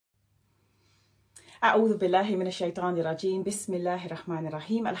أعوذ بالله من الشيطان الرجيم بسم الله الرحمن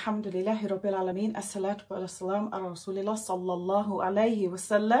الرحيم الحمد لله رب العالمين الصلاة والسلام على رسول الله صلى الله عليه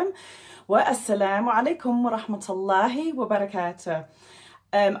وسلم والسلام عليكم ورحمة الله وبركاته.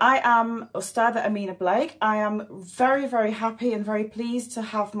 I am Ustadha Ameena Blake. I am very, very happy and very pleased to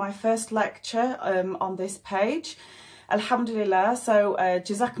have my first lecture on this page. Alhamdulillah. So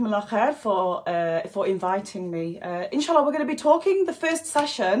Jazakumullah khair for inviting me. Inshallah, we're going to be talking the first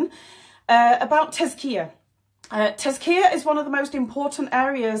session about tazkiyah. Tazkiyah is one of the most important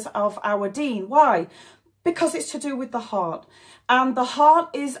areas of our deen. Why? Because it's to do with the heart. And the heart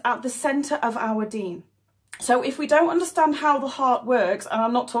is at the center of our deen. So if we don't understand how the heart works, and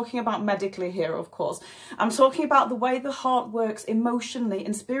I'm not talking about medically here, of course, I'm talking about the way the heart works emotionally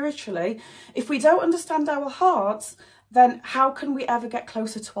and spiritually. If we don't understand our hearts, then how can we ever get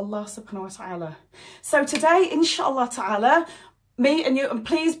closer to Allah subhanahu wa ta'ala? So today, inshallah ta'ala, me and you, and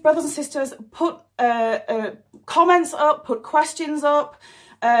please, brothers and sisters, put comments up, put questions up,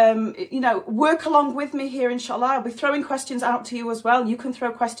 work along with me here, inshallah. I'll be throwing questions out to you as well. You can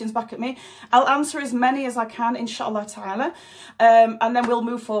throw questions back at me. I'll answer as many as I can, inshallah ta'ala, and then we'll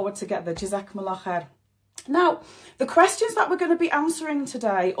move forward together. Jazakumullah khair. Now, the questions that we're going to be answering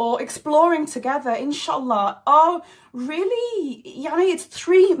today or exploring together, inshallah, are really, it's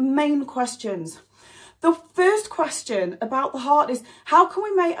three main questions. The first question about the heart is, how can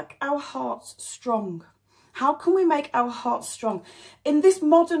we make our hearts strong? How can we make our hearts strong? In this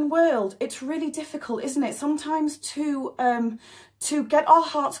modern world, it's really difficult, isn't it? Sometimes to get our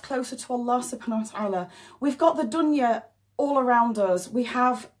hearts closer to Allah subhanahu wa ta'ala. We've got the dunya all around us. We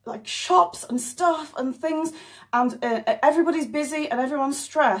have like shops and stuff and things, and everybody's busy and everyone's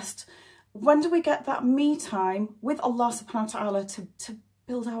stressed. When do we get that me time with Allah subhanahu wa ta'ala to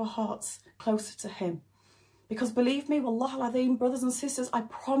build our hearts closer to Him? Because believe me, wallah al-azim, brothers and sisters, I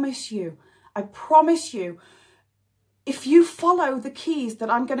promise you, if you follow the keys that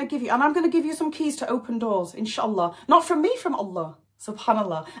I'm going to give you, and I'm going to give you some keys to open doors, inshallah, not from me, from Allah,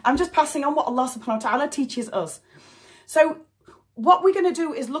 subhanallah. I'm just passing on what Allah subhanahu wa ta'ala teaches us. So what we're going to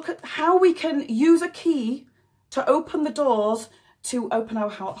do is look at how we can use a key to open the doors to open our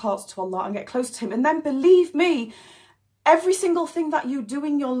hearts to Allah and get close to Him. And then believe me, every single thing that you do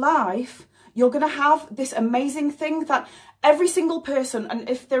in your life, you're going to have this amazing thing that every single person, and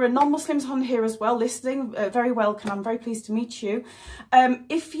if there are non-Muslims on here as well listening, very welcome, I'm very pleased to meet you.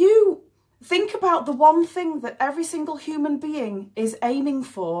 If you think about the one thing that every single human being is aiming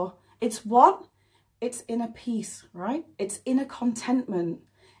for, it's what? It's inner peace, right? It's inner contentment.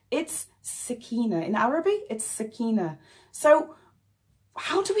 It's sakina. In Arabic, it's sakina. So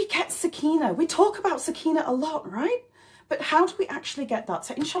how do we get sakina? We talk about sakina a lot, right? But how do we actually get that?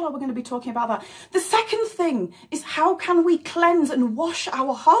 So inshallah, we're going to be talking about that. The second thing is, how can we cleanse and wash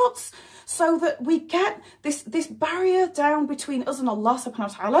our hearts so that we get this barrier down between us and Allah subhanahu wa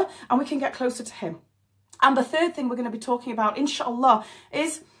ta'ala, and we can get closer to Him. And the third thing we're going to be talking about, inshallah,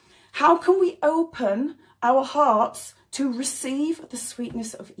 is how can we open our hearts to receive the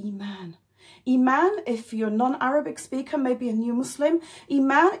sweetness of Iman? Iman, if you're a non-Arabic speaker, maybe a new Muslim,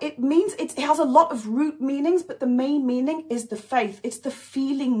 Iman, it means, it has a lot of root meanings, but the main meaning is the faith. It's the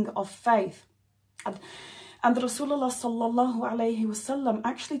feeling of faith. And Rasulullah sallallahu alayhi wasallam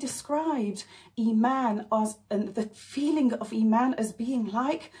actually described Iman as, and the feeling of Iman as being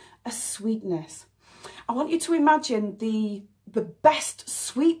like a sweetness. I want you to imagine the best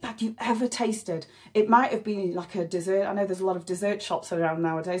sweet that you ever tasted. It might have been like a dessert. I know there's a lot of dessert shops around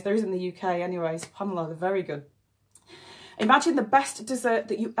nowadays. There is in the UK anyway. SubhanAllah, they're very good. Imagine the best dessert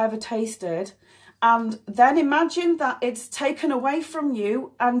that you ever tasted, and then imagine that it's taken away from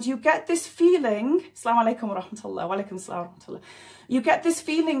you and you get this feeling, Assalamualaikum wa rahmatullah, wa alaikum assalam wa rahmatullah. You get this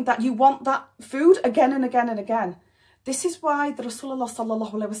feeling that you want that food again and again and again. This is why the Rasulullah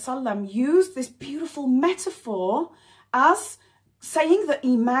sallallahu alaihi wasallam used this beautiful metaphor as saying that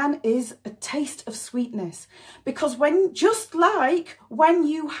Iman is a taste of sweetness. Because just like when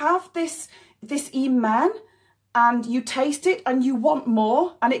you have this Iman and you taste it and you want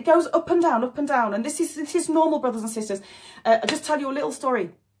more, and it goes up and down, and this is normal, brothers and sisters. I'll just tell you a little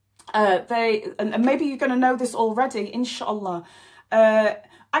story. And maybe you're going to know this already, inshallah.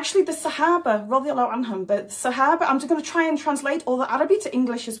 Actually, the Sahaba, radiallahu anhum, the Sahaba, I'm just going to try and translate all the Arabic to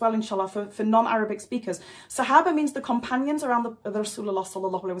English as well, inshallah, for non-Arabic speakers. Sahaba means the companions around the Rasulullah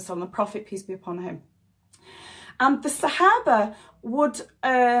sallallahu alaihi wasallam, the Prophet, peace be upon him. And the Sahaba would,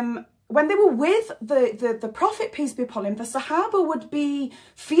 when they were with the Prophet, peace be upon him, the Sahaba would be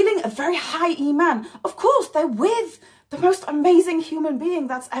feeling a very high Iman. Of course, they're with the most amazing human being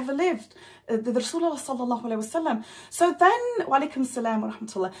that's ever lived, the Rasulullah sallallahu alayhi wasallam. So then, wa alaikum salam wa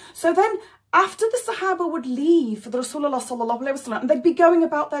rahmatullah. So then, after the Sahaba would leave the Rasulullah sallallahu alayhi wasallam, and they'd be going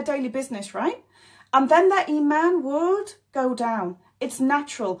about their daily business, right? And then their iman would go down. It's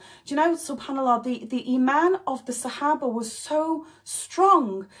natural. Do you know, subhanAllah, the iman of the Sahaba was so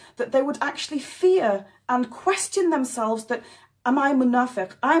strong that they would actually fear and question themselves that, am I a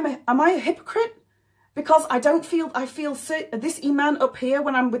munafiq? Am I a hypocrite? Because I feel this iman up here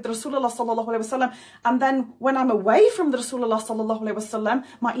when I'm with Rasulullah sallallahu alayhi wasallam, and then when I'm away from the Rasulullah sallallahu alayhi wasallam,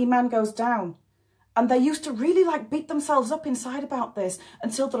 my iman goes down. And they used to really like beat themselves up inside about this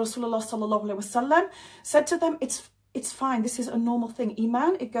until the Rasulullah sallallahu alayhi wasallam said to them, it's fine, this is a normal thing.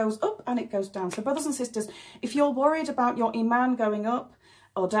 Iman, it goes up and it goes down. So brothers and sisters, if you're worried about your iman going up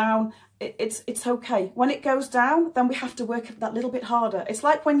or down, it's okay. When it goes down, then we have to work that little bit harder. It's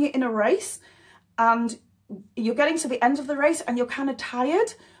like when you're in a race and you're getting to the end of the race and you're kind of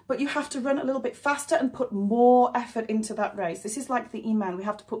tired, but you have to run a little bit faster and put more effort into that race. This is like the iman. We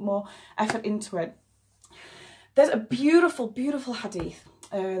have to put more effort into it. There's a beautiful, beautiful hadith.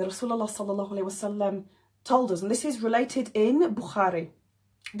 The Rasulullah sallallahu alayhi wasallam told us, and this is related in Bukhari.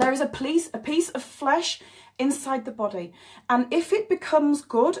 There is a piece of flesh inside the body, and if it becomes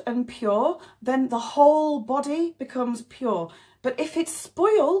good and pure, then the whole body becomes pure. But if it's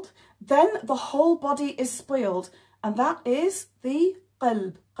spoiled, then the whole body is spoiled, and that is the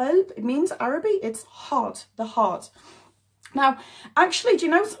qalb. Qalb, it means Arabic, it's heart, the heart. Now, actually, do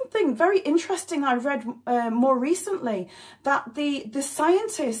you know something very interesting I read more recently? That the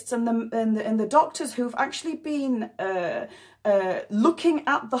scientists and the doctors who've actually been looking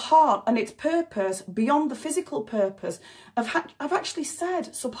at the heart and its purpose beyond the physical purpose have actually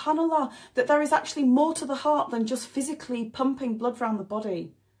said, subhanallah, that there is actually more to the heart than just physically pumping blood around the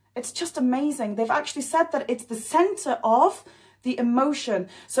body. It's just amazing. They've actually said that it's the center of the emotion.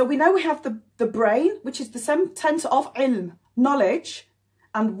 So we know we have the brain, which is the center of ilm, knowledge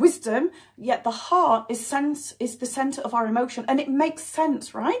and wisdom, yet the heart is the center of our emotion. And it makes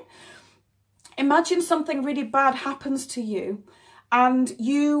sense, right? Imagine something really bad happens to you and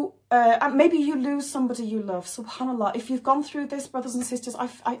and maybe you lose somebody you love. Subhanallah, if you've gone through this, brothers and sisters,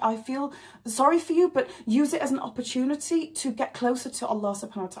 I feel sorry for you, but use it as an opportunity to get closer to Allah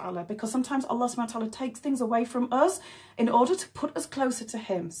subhanahu wa ta'ala, because sometimes Allah subhanahu wa ta'ala takes things away from us in order to put us closer to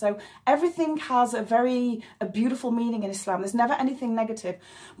Him. So everything has a beautiful meaning in Islam. There's never anything negative.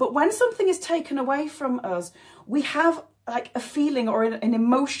 But when something is taken away from us, we have like a feeling or an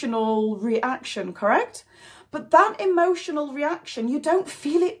emotional reaction, correct? But that emotional reaction, you don't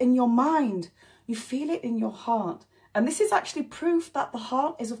feel it in your mind, you feel it in your heart. And this is actually proof that the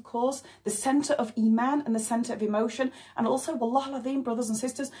heart is, of course, the center of iman and the center of emotion. And also, wallah al-azim, brothers and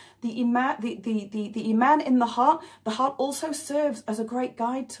sisters, the iman in the heart also serves as a great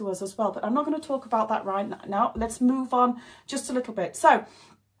guide to us as well. But I'm not going to talk about that right now. Let's move on just a little bit. So,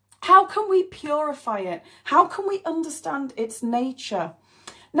 how can we purify it? How can we understand its nature?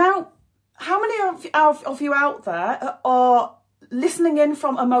 Now, how many of you out there are listening in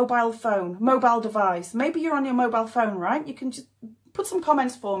from a mobile device? Maybe you're on your mobile phone, right? You can just put some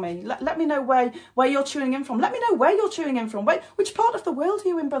comments for me. Let me know where you're tuning in from. Let me know where you're tuning in from. Which part of the world are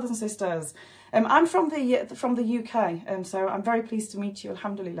you in, brothers and sisters? I'm from the UK, so I'm very pleased to meet you,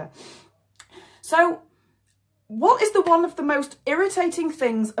 alhamdulillah. So, what is one of the most irritating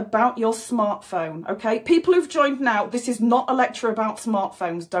things about your smartphone? Okay, people who've joined now, this is not a lecture about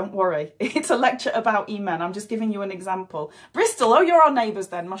smartphones, don't worry. It's a lecture about Iman. I'm just giving you an example. Bristol, oh, you're our neighbours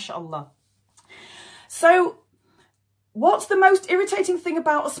then, mashallah. So, what's the most irritating thing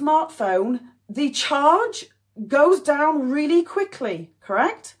about a smartphone? The charge goes down really quickly,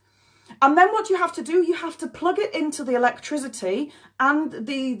 correct? And then what you have to do, you have to plug it into the electricity and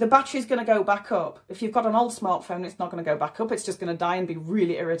the battery is going to go back up. If you've got an old smartphone, it's not going to go back up. It's just going to die and be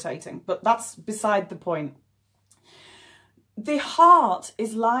really irritating. But that's beside the point. The heart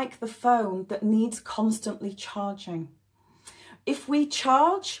is like the phone that needs constantly charging. If we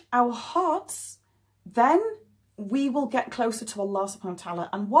charge our hearts, then we will get closer to Allah subhanahu wa ta'ala.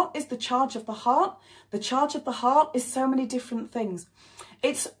 And what is the charge of the heart? The charge of the heart is so many different things.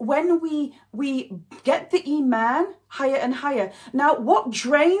 It's when we get the iman higher and higher. Now, what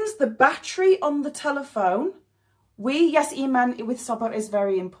drains the battery on the telephone? Yes, iman with sabr is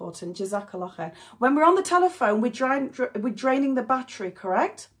very important. Jazakallah khair. When we're on the telephone, we're draining the battery,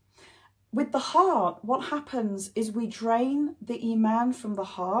 correct? With the heart, what happens is we drain the iman from the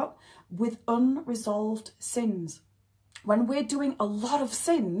heart with unresolved sins. When we're doing a lot of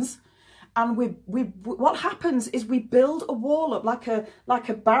sins and what happens is we build a wall up, like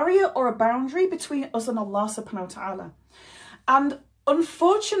a barrier or a boundary between us and Allah subhanahu wa ta'ala. And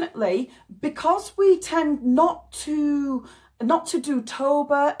unfortunately, because we tend not to do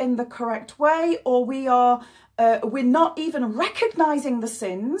tawbah in the correct way, or we're not even recognizing the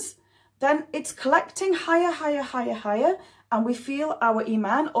sins, then it's collecting higher, and we feel our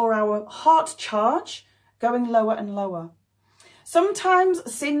iman or our heart charge going lower and lower.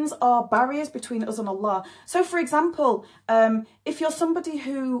 Sometimes sins are barriers between us and Allah. So for example, if you're somebody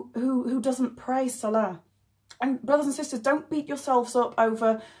who doesn't pray salah, and brothers and sisters, don't beat yourselves up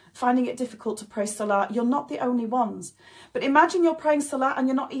over finding it difficult to pray salah. You're not the only ones. But imagine you're praying salah and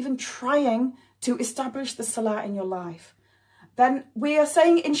you're not even trying to establish the salah in your life. Then we are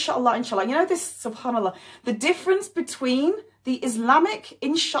saying inshallah, inshallah. You know this, subhanallah, the difference between the Islamic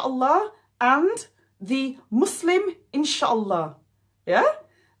inshallah and the Muslim inshallah. Yeah?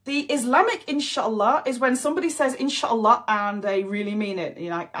 The Islamic inshallah is when somebody says inshallah and they really mean it. You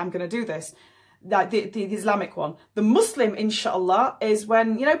know, I'm going to do this. Like the Islamic one. The Muslim inshallah is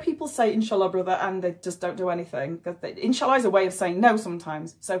when, you know, people say inshallah brother and they just don't do anything. Inshallah is a way of saying no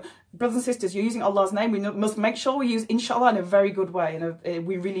sometimes. So brothers and sisters, you're using Allah's name. We must make sure we use inshallah in a very good way, and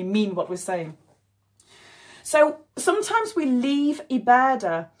we really mean what we're saying. So sometimes we leave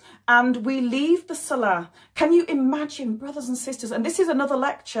ibadah and we leave the salah. Can you imagine, brothers and sisters, and this is another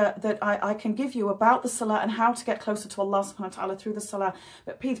lecture that I can give you about the salah and how to get closer to Allah subhanahu wa ta'ala through the salah.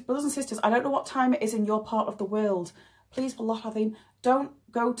 But please, brothers and sisters, I don't know what time it is in your part of the world. Please, Allah Azim, don't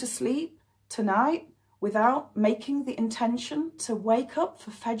go to sleep tonight without making the intention to wake up for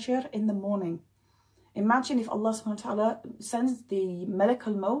Fajr in the morning. Imagine if Allah subhanahu wa ta'ala sends the Malak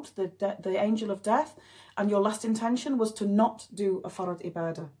al-Maut, the angel of death, and your last intention was to not do a farad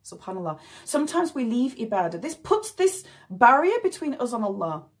ibadah. Subhanallah. Sometimes we leave ibadah. This puts this barrier between us and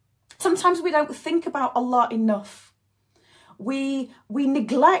Allah. Sometimes we don't think about Allah enough. We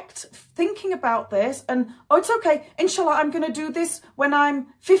neglect thinking about this, and oh, it's okay, inshallah, I'm going to do this when I'm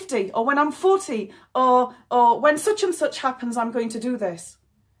 50 or when I'm 40 or when such and such happens, I'm going to do this.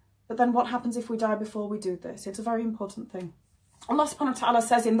 But then what happens if we die before we do this? It's a very important thing. Allah subhanahu wa ta'ala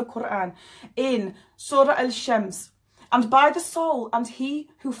says in the Qur'an, in Surah Al-Shams, and by the soul and he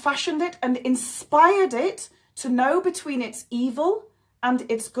who fashioned it and inspired it to know between its evil and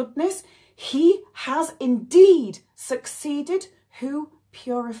its goodness, he has indeed succeeded who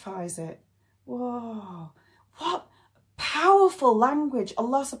purifies it. Whoa, what powerful language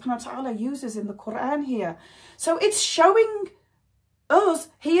Allah subhanahu wa ta'ala uses in the Qur'an here. So it's showing us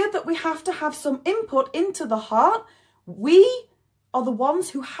here that we have to have some input into the heart. We are the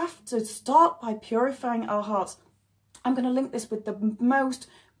ones who have to start by purifying our hearts. I'm going to link this with the most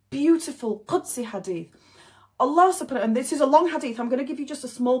beautiful Qudsi hadith. Allah subhanahu wa ta'ala, and this is a long hadith, I'm going to give you just a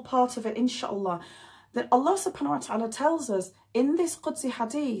small part of it, inshallah. That Allah subhanahu wa ta'ala tells us in this Qudsi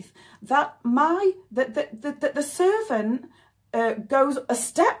hadith that the servant goes a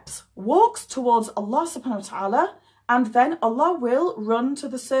steps, walks towards Allah subhanahu wa ta'ala, and then Allah will run to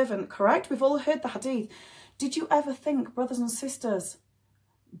the servant, correct? We've all heard the hadith. Did you ever think, brothers and sisters,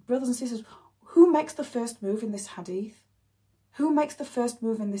 who makes the first move in this hadith? Who makes the first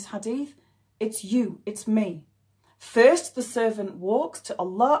move in this hadith? It's you, it's me. First, the servant walks to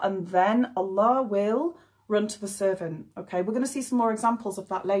Allah, and then Allah will run to the servant. Okay, we're going to see some more examples of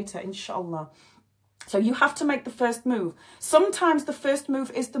that later, inshallah. So you have to make the first move. Sometimes the first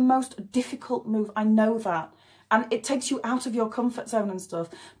move is the most difficult move, I know that. And it takes you out of your comfort zone and stuff.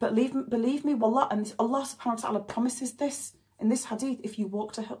 But believe me, wallah, and Allah subhanahu wa ta'ala promises this in this hadith. If you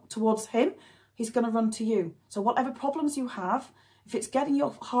walk towards him, he's going to run to you. So whatever problems you have, if it's getting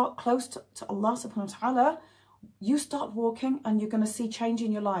your heart close to Allah subhanahu wa ta'ala, you start walking and you're going to see change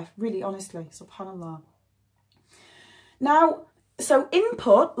in your life. Really, honestly, subhanallah. Now, so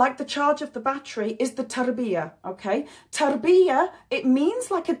input, like the charge of the battery, is the tarbiyah, okay? Tarbiyah, it means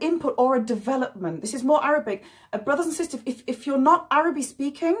like an input or a development. This is more Arabic. Brothers and sisters, if you're not Arabic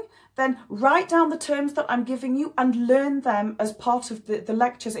speaking, then write down the terms that I'm giving you and learn them as part of the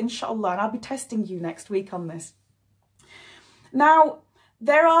lectures, inshallah. And I'll be testing you next week on this. Now,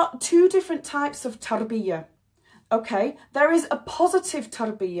 there are two different types of tarbiyah. Okay, there is a positive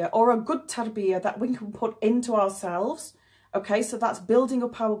tarbiyah or a good tarbiyah that we can put into ourselves. Okay, so that's building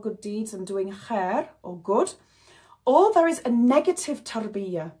up our good deeds and doing khair or good. Or there is a negative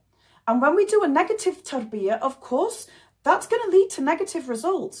tarbiyah. And when we do a negative tarbiyah, of course, that's going to lead to negative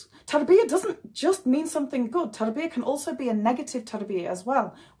results. Tarbiyah doesn't just mean something good. Tarbiyah can also be a negative tarbiyah as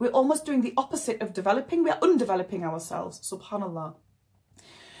well. We're almost doing the opposite of developing. We're undeveloping ourselves, subhanallah.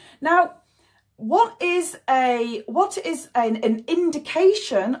 Now, what is an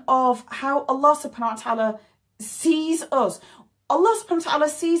indication of how Allah subhanahu wa ta'ala sees us? Allah subhanahu wa ta'ala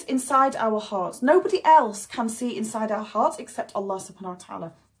sees inside our hearts. Nobody else can see inside our hearts except Allah subhanahu wa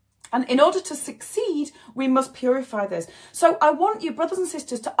ta'ala. And in order to succeed, we must purify this. So I want you, brothers and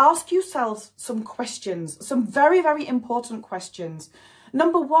sisters, to ask yourselves some questions, some very, very important questions.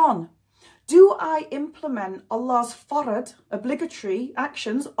 Number one, do I implement Allah's farad, obligatory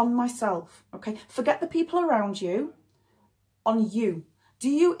actions on myself? Okay, forget the people around you, on you. Do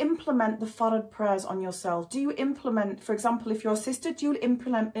you implement the farad prayers on yourself? Do you implement, for example, if you're a sister, do you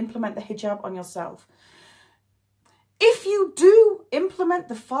implement the hijab on yourself? If you do implement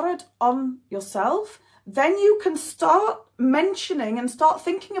the farad on yourself, then you can start mentioning and start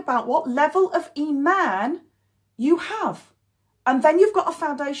thinking about what level of iman you have. And then you've got a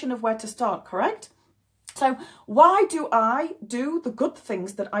foundation of where to start, correct? So why do I do the good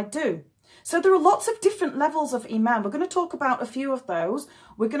things that I do? So there are lots of different levels of iman. We're going to talk about a few of those.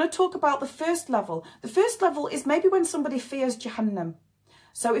 We're going to talk about the first level. The first level is maybe when somebody fears Jahannam.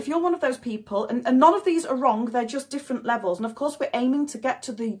 So if you're one of those people, and none of these are wrong, they're just different levels. And of course, we're aiming to get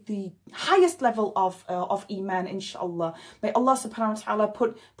to the highest level of iman, inshallah. May Allah subhanahu wa ta'ala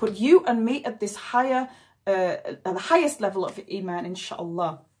put you and me at this the highest level of iman,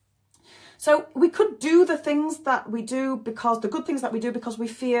 inshallah. So we could do the things that we do the good things that we do because we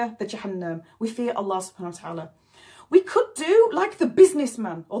fear the Jahannam. We fear Allah subhanahu wa ta'ala. We could do like the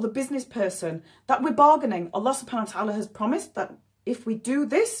businessman or the business person that we're bargaining. Allah subhanahu wa ta'ala has promised that if we do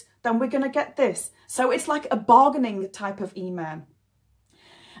this, then we're going to get this. So it's like a bargaining type of iman.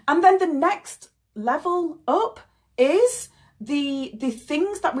 And then the next level up is the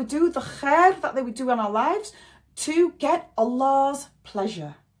things that we do, the khair that we do in our lives to get Allah's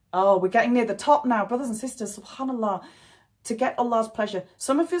pleasure. Oh, we're getting near the top now, brothers and sisters, subhanallah, to get Allah's pleasure.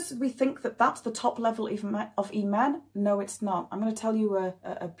 Some of us, we think that that's the top level of iman. No, it's not. I'm going to tell you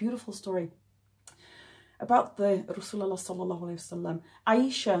a beautiful story about the Rasulullah sallallahu alayhi wasallam.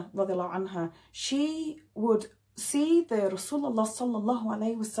 Aisha radiallahu anha, she would see the Rasulullah sallallahu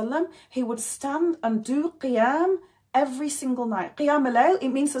alayhi wasallam. He would stand and do qiyam every single night. Qiyam al-layl, it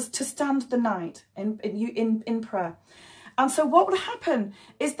means to stand the night in prayer. And so what would happen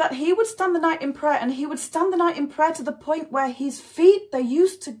is that he would stand the night in prayer, and he would stand the night in prayer to the point where his feet, they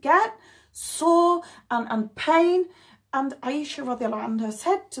used to get sore and pain. And Aisha radiallahu anha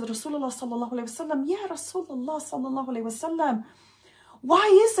said to the Rasulullah sallallahu alayhi wasallam, Ya Rasulullah sallallahu alayhi wasallam, why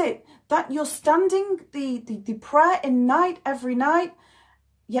is it that you're standing the prayer in night every night,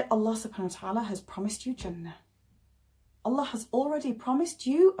 yet Allah subhanahu wa ta'ala has promised you Jannah? Allah has already promised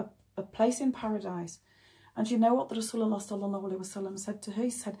you a place in paradise. And you know what the Rasulullah sallallahu alayhi wasallam said to her? He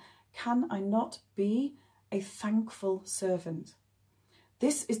said, can I not be a thankful servant?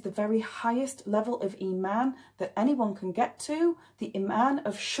 This is the very highest level of iman that anyone can get to, the iman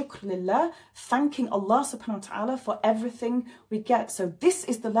of shukr lillah, thanking Allah subhanahu wa ta'ala for everything we get. So this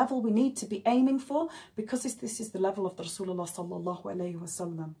is the level we need to be aiming for, because this is the level of the Rasulullah sallallahu alayhi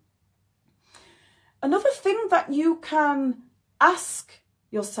wasallam. Another thing that you can ask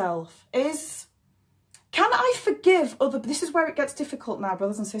yourself is, can I forgive other? This is where it gets difficult now,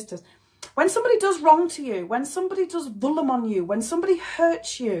 brothers and sisters. When somebody does wrong to you, when somebody does dhulm on you, when somebody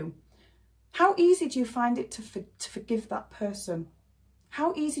hurts you, how easy do you find it to forgive that person?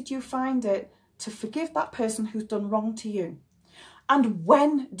 How easy do you find it to forgive that person who's done wrong to you? And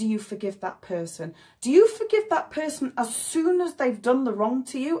when do you forgive that person? Do you forgive that person as soon as they've done the wrong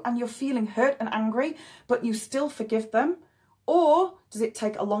to you and you're feeling hurt and angry, but you still forgive them? Or does it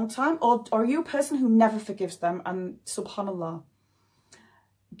take a long time? Or are you a person who never forgives them? And subhanallah,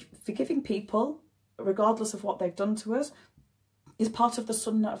 forgiving people, regardless of what they've done to us, is part of the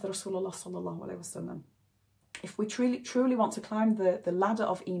sunnah of the Rasulullah sallallahu alayhi wasallam. If we truly want to climb the ladder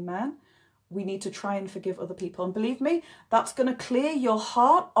of iman, we need to try and forgive other people. And believe me, that's going to clear your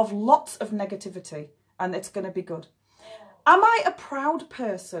heart of lots of negativity, and it's going to be good. Am I a proud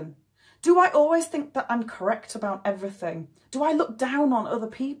person? Do I always think that I'm correct about everything? Do I look down on other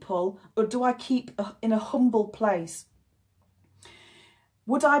people, or do I keep in a humble place?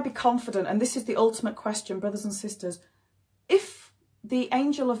 Would I be confident? And this is the ultimate question, brothers and sisters. If the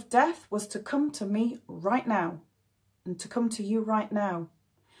angel of death was to come to me right now, and to come to you right now,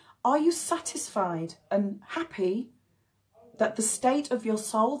 are you satisfied and happy that the state of your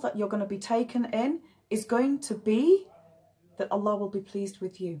soul that you're going to be taken in is going to be that Allah will be pleased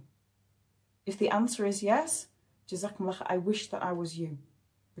with you? If the answer is yes, Jazakumullah, I wish that I was you,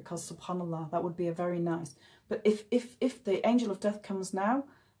 because subhanallah, that would be a very nice. But if the angel of death comes now,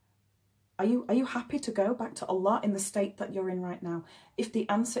 Are you happy to go back to Allah in the state that you're in right now? If the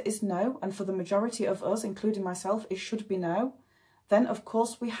answer is no, and for the majority of us, including myself, it should be no, then of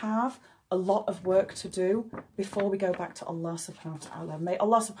course we have a lot of work to do before we go back to Allah subhanahu wa ta'ala. May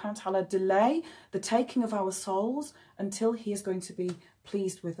Allah subhanahu wa ta'ala delay the taking of our souls until He is going to be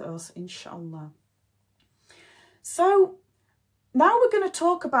pleased with us, inshallah. So now we're going to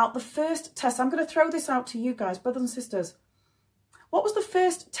talk about the first test. I'm going to throw this out to you guys, brothers and sisters. What was the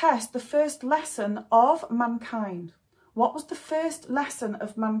first test, the first lesson of mankind? What was the first lesson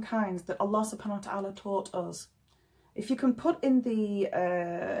of mankind that Allah subhanahu wa ta'ala taught us? If you can put in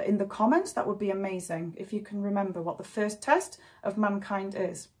the comments, that would be amazing. If you can remember what the first test of mankind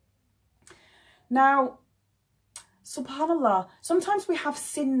is. Now, subhanallah, sometimes we have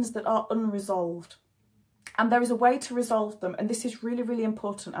sins that are unresolved. And there is a way to resolve them. And this is really, really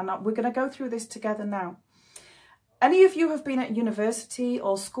important. And we're going to go through this together now. Any of you have been at university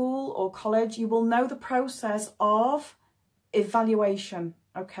or school or college, you will know the process of evaluation,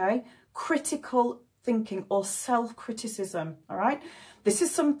 okay? Critical thinking or self-criticism, all right? This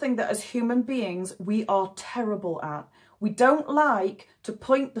is something that as human beings, we are terrible at. We don't like to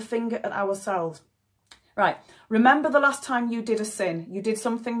point the finger at ourselves. Right, remember the last time you did a sin, you did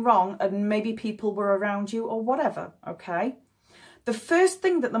something wrong and maybe people were around you or whatever, okay? The first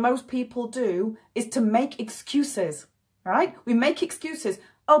thing that the most people do is to make excuses, right? We make excuses.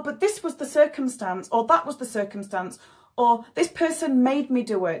 Oh, but this was the circumstance, or that was the circumstance, or this person made me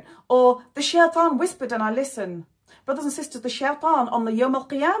do it, or the shaitan whispered and I listened. Brothers and sisters, the shaitan on the Yawm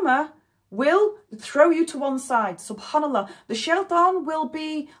al-Qiyamah will throw you to one side. Subhanallah. The shaitan will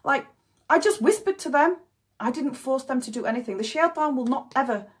be like, I just whispered to them. I didn't force them to do anything. The shaitan will not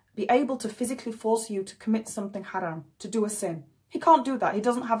ever be able to physically force you to commit something haram, to do a sin. He can't do that. He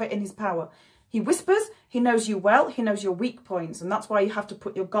doesn't have it in his power. He whispers, he knows you well, he knows your weak points, and that's why you have to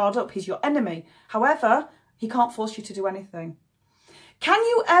put your guard up. He's your enemy. However, he can't force you to do anything. Can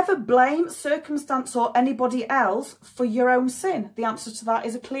you ever blame circumstance or anybody else for your own sin? The answer to that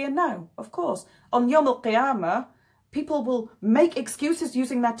is a clear no, of course. On Yawm al-Qiyamah, people will make excuses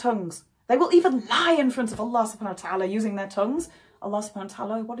using their tongues. They will even lie in front of Allah subhanahu wa ta'ala using their tongues. Allah subhanahu wa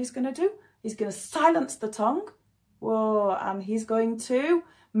ta'ala, what he's going to do? He's going to silence the tongue. Whoa, and he's going to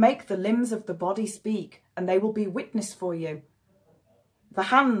make the limbs of the body speak, and they will be witness for you. The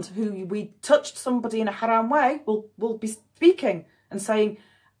hand, who we touched somebody in a haram way, will be speaking and saying,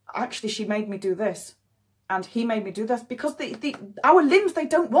 actually, she made me do this, and he made me do this, because our limbs, they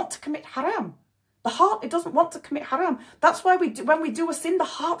don't want to commit haram. The heart, it doesn't want to commit haram. That's why when we do a sin, the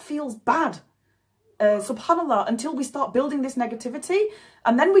heart feels bad. Subhanallah, until we start building this negativity,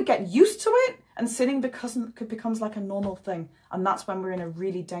 and then we get used to it, and sinning becomes like a normal thing, and that's when we're in a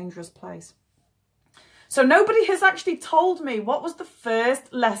really dangerous place. So nobody has actually told me what was the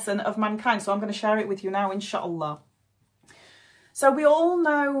first lesson of mankind, so I'm going to share it with you now, inshallah. So we all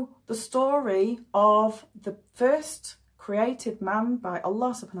know the story of the first created man by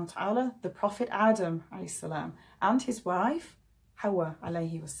Allah subhanahu wa ta'ala, the Prophet Adam alayhi salam, and his wife Hawa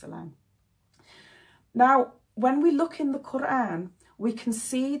alayhi wassalam. Now, when we look in the Qur'an, we can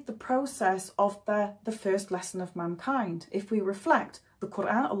see the process of the first lesson of mankind. If we reflect, the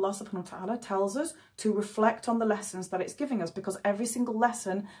Qur'an, Allah subhanahu wa ta'ala tells us to reflect on the lessons that it's giving us, because every single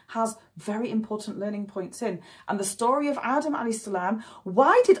lesson has very important learning points in. And the story of Adam alayhi salam,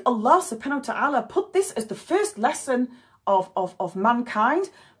 why did Allah subhanahu wa ta'ala put this as the first lesson of mankind?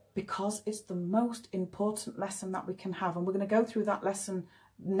 Because it's the most important lesson that we can have. And we're going to go through that lesson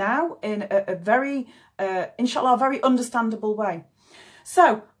now in a very, inshallah, very understandable way.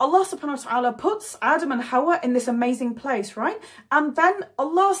 So Allah subhanahu wa ta'ala puts Adam and Hawa in this amazing place, right? And then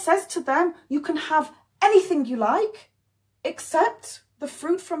Allah says to them, you can have anything you like except the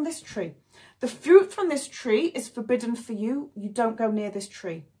fruit from this tree. The fruit from this tree is forbidden for you. You don't go near this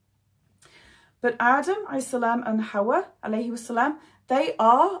tree. But Adam alayhi salam and Hawa alayhi salam, they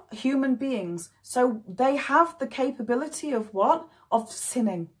are human beings. So they have the capability of what? Of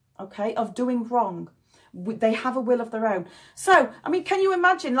sinning, okay? Of doing wrong. They have a will of their own. So, I mean, can you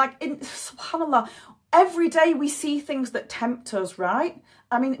imagine, like, subhanallah, every day we see things that tempt us, right?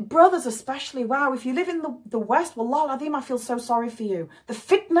 I mean, brothers especially, wow, if you live in the West, wallah al-azim, I feel so sorry for you. The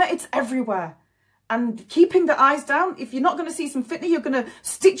fitna, it's everywhere. And keeping the eyes down, if you're not going to see some fitna, you're going to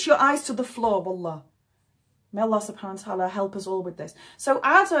stitch your eyes to the floor, wallah. May Allah subhanahu wa ta'ala help us all with this. So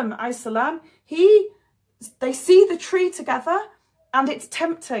Adam alayhi salam, they see the tree together and it's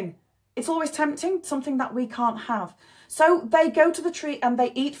tempting. It's always tempting, something that we can't have. So they go to the tree and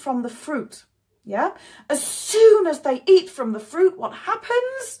they eat from the fruit. Yeah. As soon as they eat from the fruit, what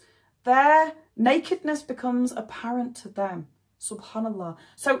happens? Their nakedness becomes apparent to them. Subhanallah.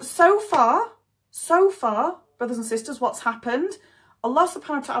 So far, brothers and sisters, what's happened? Allah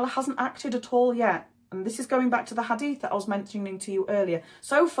subhanahu wa ta'ala hasn't acted at all yet. And this is going back to the hadith that I was mentioning to you earlier.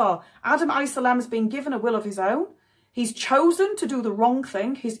 So far, Adam alayhi salam has been given a will of his own. He's chosen to do the wrong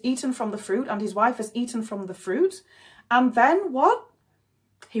thing. He's eaten from the fruit, and his wife has eaten from the fruit. And then what?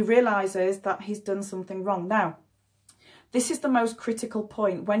 He realizes that he's done something wrong. Now, this is the most critical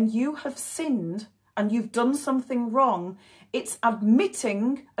point. When you have sinned and you've done something wrong, it's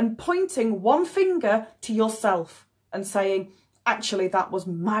admitting and pointing one finger to yourself and saying, actually, that was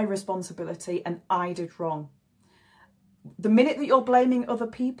my responsibility and I did wrong. The minute that you're blaming other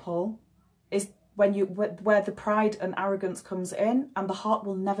people is where the pride and arrogance comes in, and the heart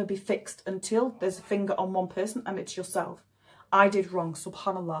will never be fixed until there's a finger on one person and it's yourself. I did wrong,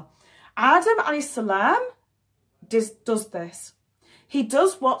 subhanallah. Adam alayhi salam does this. He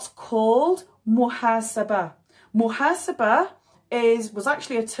does what's called muhasabah. Muhasabah was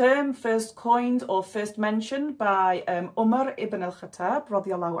actually a term first coined or first mentioned by Umar ibn al-Khattab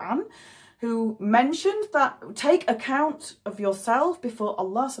radiallahu an, who mentioned that take account of yourself before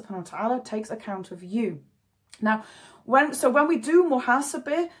Allah subhanahu wa ta'ala takes account of you. Now, when we do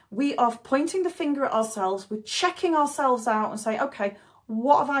muhasabah, we are pointing the finger at ourselves, we're checking ourselves out and saying, okay,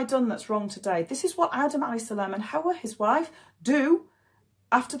 what have I done that's wrong today? This is what Adam alayhi salam and Hawa, his wife, do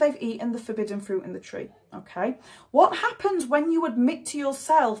after they've eaten the forbidden fruit in the tree, okay? What happens when you admit to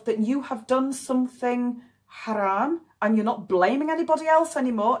yourself that you have done something haram and you're not blaming anybody else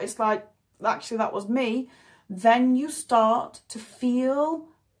anymore? It's like, actually, that was me. Then you start to feel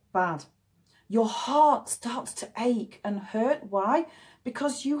bad. Your heart starts to ache and hurt. Why?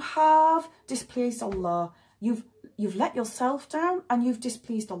 Because you have displeased Allah. You've let yourself down and you've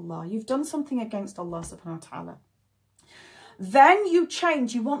displeased Allah. You've done something against Allah subhanahu wa ta'ala. Then you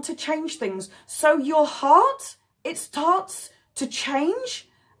change. You want to change things. So your heart, it starts to change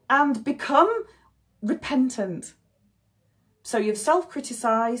and become repentant. So you've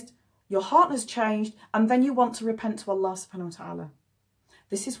self-criticized, your heart has changed, and then you want to repent to Allah subhanahu wa ta'ala.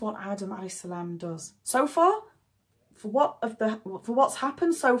 This is what Adam alayhi salam does. So far, for what's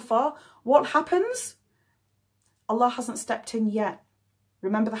happened so far, what happens? Allah hasn't stepped in yet.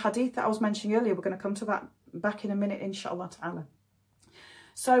 Remember the hadith that I was mentioning earlier? We're going to come to that back in a minute, inshallah ta'ala.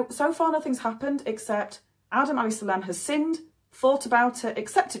 So far nothing's happened except Adam alayhi salam has sinned, thought about it,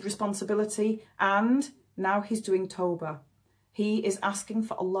 accepted responsibility, and now he's doing tawbah. He is asking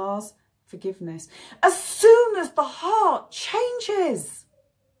for Allah's forgiveness. As soon as the heart changes,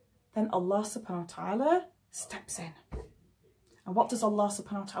 then Allah subhanahu wa ta'ala steps in. And what does Allah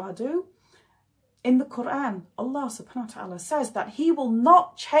subhanahu wa ta'ala do? In the Qur'an, Allah subhanahu wa ta'ala says that he will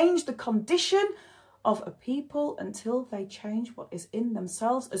not change the condition of a people until they change what is in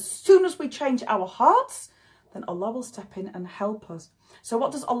themselves. As soon as we change our hearts, then Allah will step in and help us. So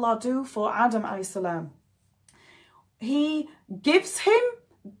what does Allah do for Adam alayhi salam? He gives him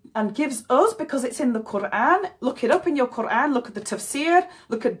and gives us, because it's in the Qur'an. Look it up in your Qur'an, look at the tafsir,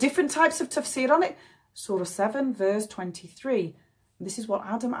 look at different types of tafsir on it. Surah 7 verse 23. This is what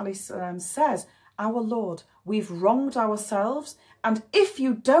Adam alayhi salam says. Our Lord, we've wronged ourselves, and if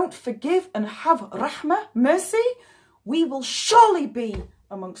you don't forgive and have rahmah, mercy, we will surely be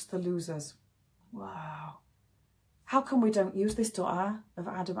amongst the losers. Wow. How come we don't use this dua of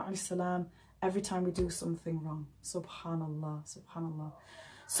Adam alayhi salam every time we do something wrong? Subhanallah, subhanallah.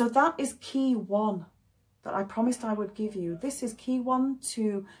 So that is key one that I promised I would give you. This is key one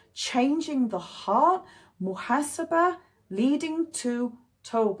to changing the heart, muhasabah, leading to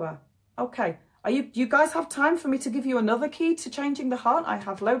tawbah. Okay. Do you guys have time for me to give you another key to changing the heart? I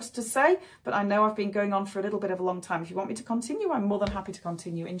have loads to say, but I know I've been going on for a little bit of a long time. If you want me to continue, I'm more than happy to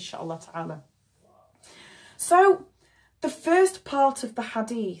continue, inshallah ta'ala. So the first part of the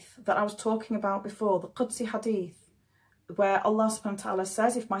hadith that I was talking about before, the Qudsi hadith, where Allah subhanahu wa ta'ala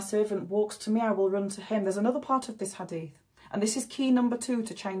says, if my servant walks to me, I will run to him. There's another part of this hadith, and this is key number 2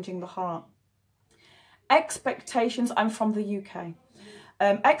 to changing the heart. Expectations. I'm from the UK.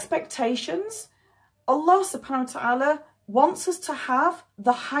 Expectations. Allah subhanahu wa ta'ala wants us to have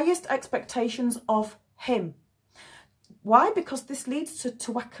the highest expectations of him. Why? Because this leads to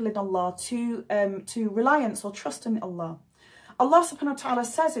tawakkul in Allah, to reliance or trust in Allah. Allah subhanahu wa ta'ala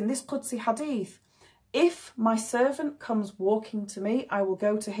says in this Qudsi hadith, if my servant comes walking to me, I will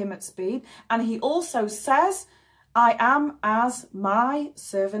go to him at speed. And he also says, I am as my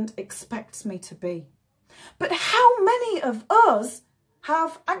servant expects me to be. But how many of us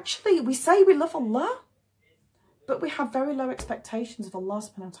have actually, we say we love Allah, but we have very low expectations of Allah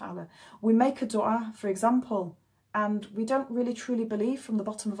subhanahu wa ta'ala. We make a dua, for example, and we don't really truly believe from the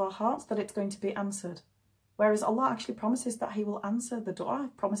bottom of our hearts that it's going to be answered. Whereas Allah actually promises that he will answer the dua,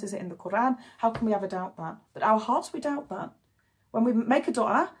 promises it in the Qur'an. How can we ever doubt that? But our hearts, we doubt that. When we make a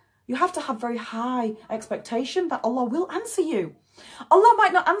dua, you have to have very high expectation that Allah will answer you. Allah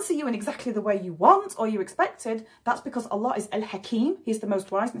might not answer you in exactly the way you want or you expected. That's because Allah is Al-Hakim. He's the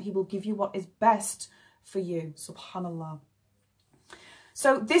most wise, and he will give you what is best for you. Subhanallah.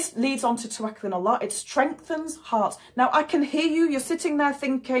 So this leads on to tawakkul in Allah. It strengthens hearts. Now I can hear you. You're sitting there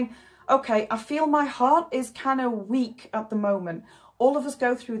thinking, okay, I feel my heart is kind of weak at the moment. All of us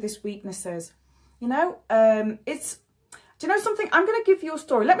go through these weaknesses. You know, do you know something? I'm going to give you a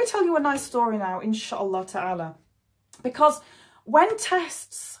story. Let me tell you a nice story now, inshallah ta'ala. Because when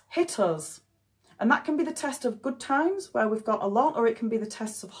tests hit us, and that can be the test of good times where we've got a lot, or it can be the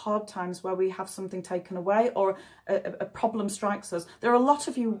tests of hard times where we have something taken away or a problem strikes us. There are a lot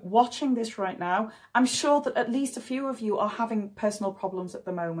of you watching this right now. I'm sure that at least a few of you are having personal problems at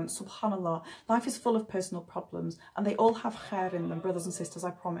the moment. Subhanallah. Life is full of personal problems, and they all have khair in them, brothers and sisters,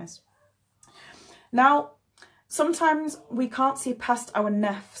 I promise. Now, sometimes we can't see past our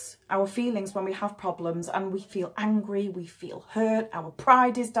nafs, our feelings when we have problems, and we feel angry, we feel hurt, our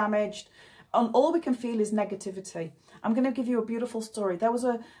pride is damaged, and all we can feel is negativity. I'm going to give you a beautiful story. There was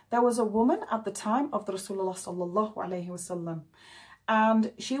a woman at the time of the Rasulullah sallallahu alaihi wasallam,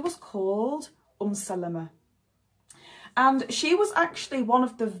 and she was called Salama. And she was actually one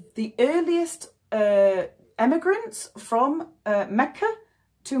of the earliest emigrants from Mecca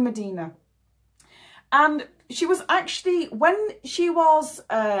to Medina. And she was actually, when she was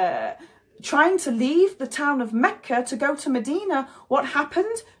trying to leave the town of Mecca to go to Medina, what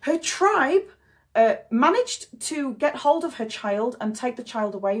happened? Her tribe managed to get hold of her child and take the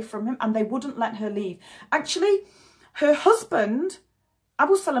child away from him, and they wouldn't let her leave. Actually, her husband,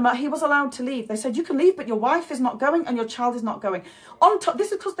 Abu Salama, he was allowed to leave. They said, you can leave, but your wife is not going and your child is not going. On top,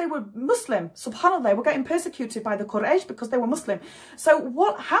 this is because they were Muslim. Subhanallah, they were getting persecuted by the Quraysh because they were Muslim. So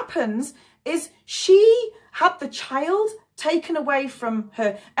what happens is she had the child taken away from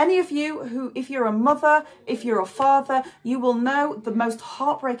her. Any of you who, if you're a mother, if you're a father, you will know the most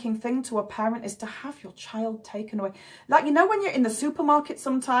heartbreaking thing to a parent is to have your child taken away. Like, you know, when you're in the supermarket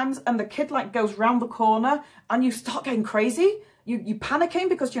sometimes and the kid like goes round the corner and you start getting crazy, you panicking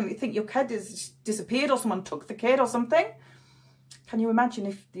because you think your kid has disappeared or someone took the kid or something. Can you imagine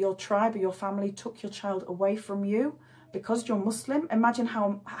if your tribe or your family took your child away from you because you're Muslim? Imagine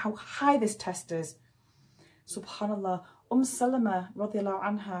how high this test is. Subhanallah. Salama radiallahu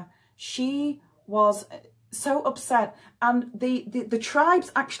anha, she was so upset, and the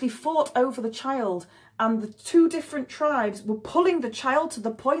tribes actually fought over the child, and the two different tribes were pulling the child to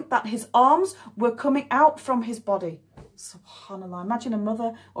the point that his arms were coming out from his body. Subhanallah. Imagine a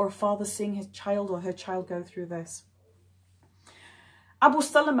mother or a father seeing his child or her child go through this. Abu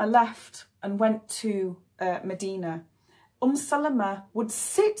Salama left and went to Medina. Salama would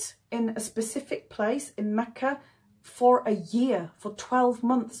sit in a specific place in Mecca for a year, for 12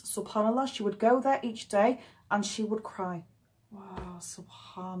 months. Subhanallah. She would go there each day and she would cry. Wow,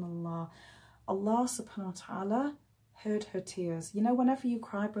 subhanallah. Allah subhanahu wa ta'ala heard her tears. You know, whenever you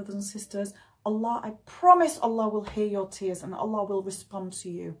cry, brothers and sisters, Allah, I promise Allah will hear your tears and Allah will respond to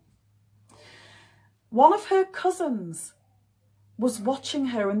you. One of her cousins was watching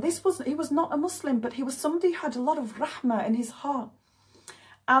her, and he was not a Muslim, but he was somebody who had a lot of rahmah in his heart.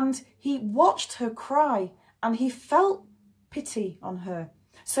 And he watched her cry and he felt pity on her.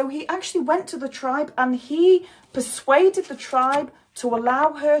 So he actually went to the tribe and he persuaded the tribe to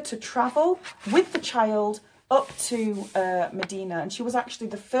allow her to travel with the child up to Medina. And she was actually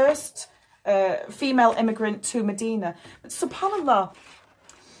the first female immigrant to Medina. But subhanallah,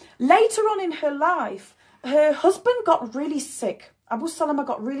 later on in her life, her husband got really sick. Abu Salama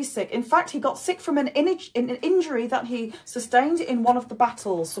got really sick. In fact, he got sick from an injury that he sustained in one of the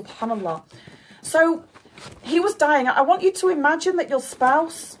battles. Subhanallah. So he was dying. I want you to imagine that your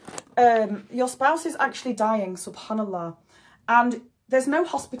spouse is actually dying. Subhanallah. And there's no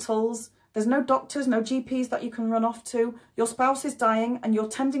hospitals, there's no doctors, no GPs that you can run off to. Your spouse is dying and you're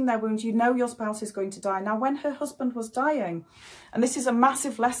tending their wounds. You know your spouse is going to die. Now, when her husband was dying, and this is a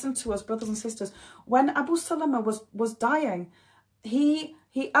massive lesson to us, brothers and sisters, when Abu Salama was dying, he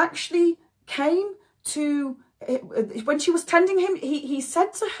actually came to, when she was tending him, he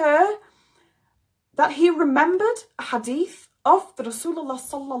said to her that he remembered a hadith of the Rasulullah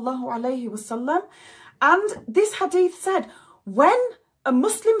sallallahu alayhi wasallam, and this hadith said, when a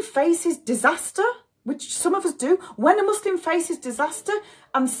Muslim faces disaster, which some of us do, when a Muslim faces disaster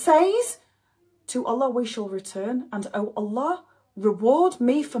and says, to Allah we shall return, and oh Allah, reward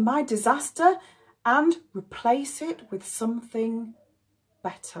me for my disaster and replace it with something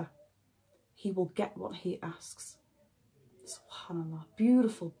better. he will get what he asks. Subhanallah.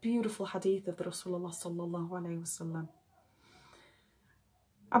 Beautiful, beautiful hadith of the Rasulullah sallallahu alayhi wasallam.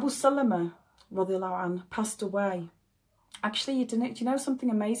 Abu Salama radiallahu anh passed away. Actually, do you know something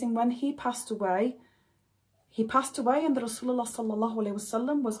amazing? When he passed away and the Rasulullah sallallahu alayhi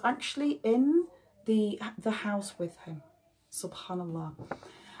wasallam was actually in the house with him. Subhanallah.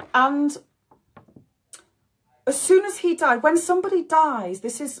 And as soon as he died, when somebody dies,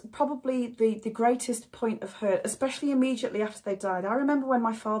 this is probably the greatest point of hurt, especially immediately after they died. I remember when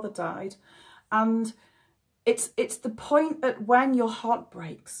my father died, and it's the point at when your heart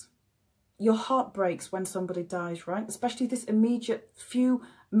breaks. Your heart breaks when somebody dies, right? Especially this immediate few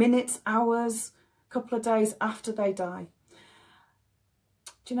minutes, hours, couple of days after they die.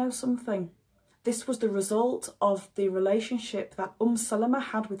 Do you know something? This was the result of the relationship that Salama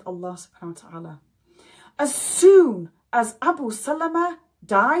had with Allah subhanahu wa ta'ala. As soon as Abu Salama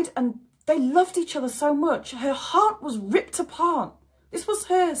died, and they loved each other so much, her heart was ripped apart. This was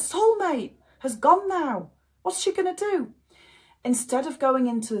her soulmate, has gone now. What's she going to do? Instead of going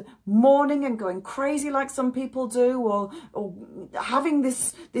into mourning and going crazy like some people do, or having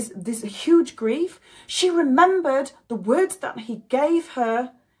this huge grief, she remembered the words that he gave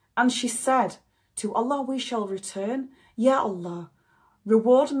her, and she said, "To Allah we shall return. Ya Allah,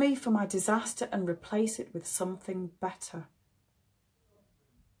 reward me for my disaster and replace it with something better."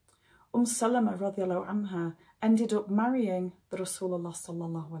 Salama radiallahu anha ended up marrying the Rasulullah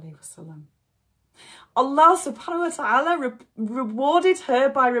sallallahu alayhi wasallam. Allah subhanahu wa ta'ala rewarded her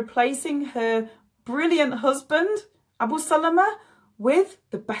by replacing her brilliant husband, Abu Salama, with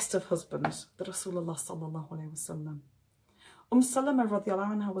the best of husbands, the Rasulullah sallallahu alayhi wasallam. Salama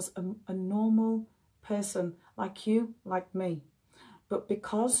radiallahu anha was a normal person like you, like me. But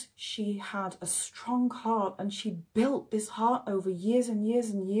because she had a strong heart and she built this heart over years and years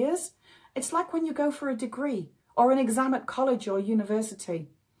and years, it's like when you go for a degree or an exam at college or university.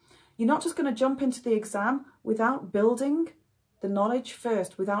 You're not just going to jump into the exam without building the knowledge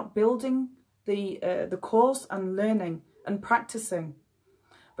first, without building the course and learning and practicing.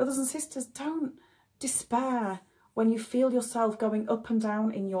 Brothers and sisters, don't despair when you feel yourself going up and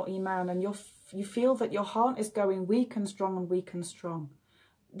down in your iman and you feel that your heart is going weak and strong and weak and strong.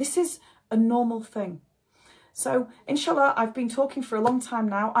 This is a normal thing. So, inshallah, I've been talking for a long time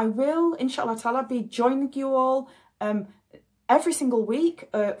now. I will, inshallah ta'ala, be joining you all every single week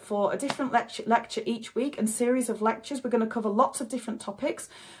for a different lecture each week and series of lectures. We're going to cover lots of different topics.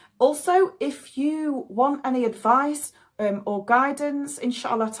 Also, if you want any advice or guidance,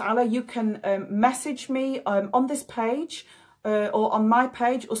 inshallah ta'ala, you can message me on this page or on my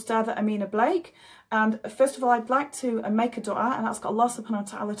page, Ustadha Ameena Blake. And first of all, I'd like to make a dua and ask Allah subhanahu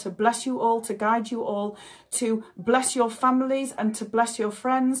wa ta'ala to bless you all, to guide you all, to bless your families and to bless your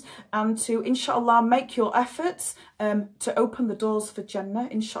friends, and to, inshallah, make your efforts to open the doors for Jannah,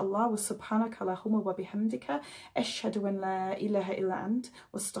 inshallah. Wa subhanaka Allahumma wa bihamdika, ashhadu an la ilaha illa ant,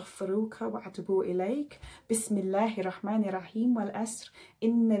 wa astaghfiruka wa atubu ilayk. Bismillahir Rahmanir Rahim, wal asr,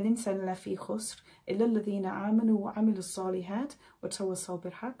 inna l'insana lafi khusr, illa alladhina amanu wa amilu salihat, wa tawassaw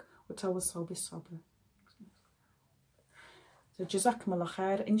bil haqq, wa tawassaw bis sabr. So jazakumullah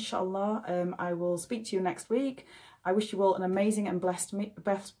khair, inshallah. I will speak to you next week. I wish you all an amazing and blessed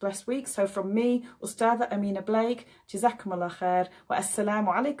week. So from me, Ustadha Ameena Blake, jazakumullah khair, wa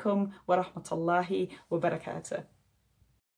assalamu alaikum wa rahmatullahi wa barakatuh.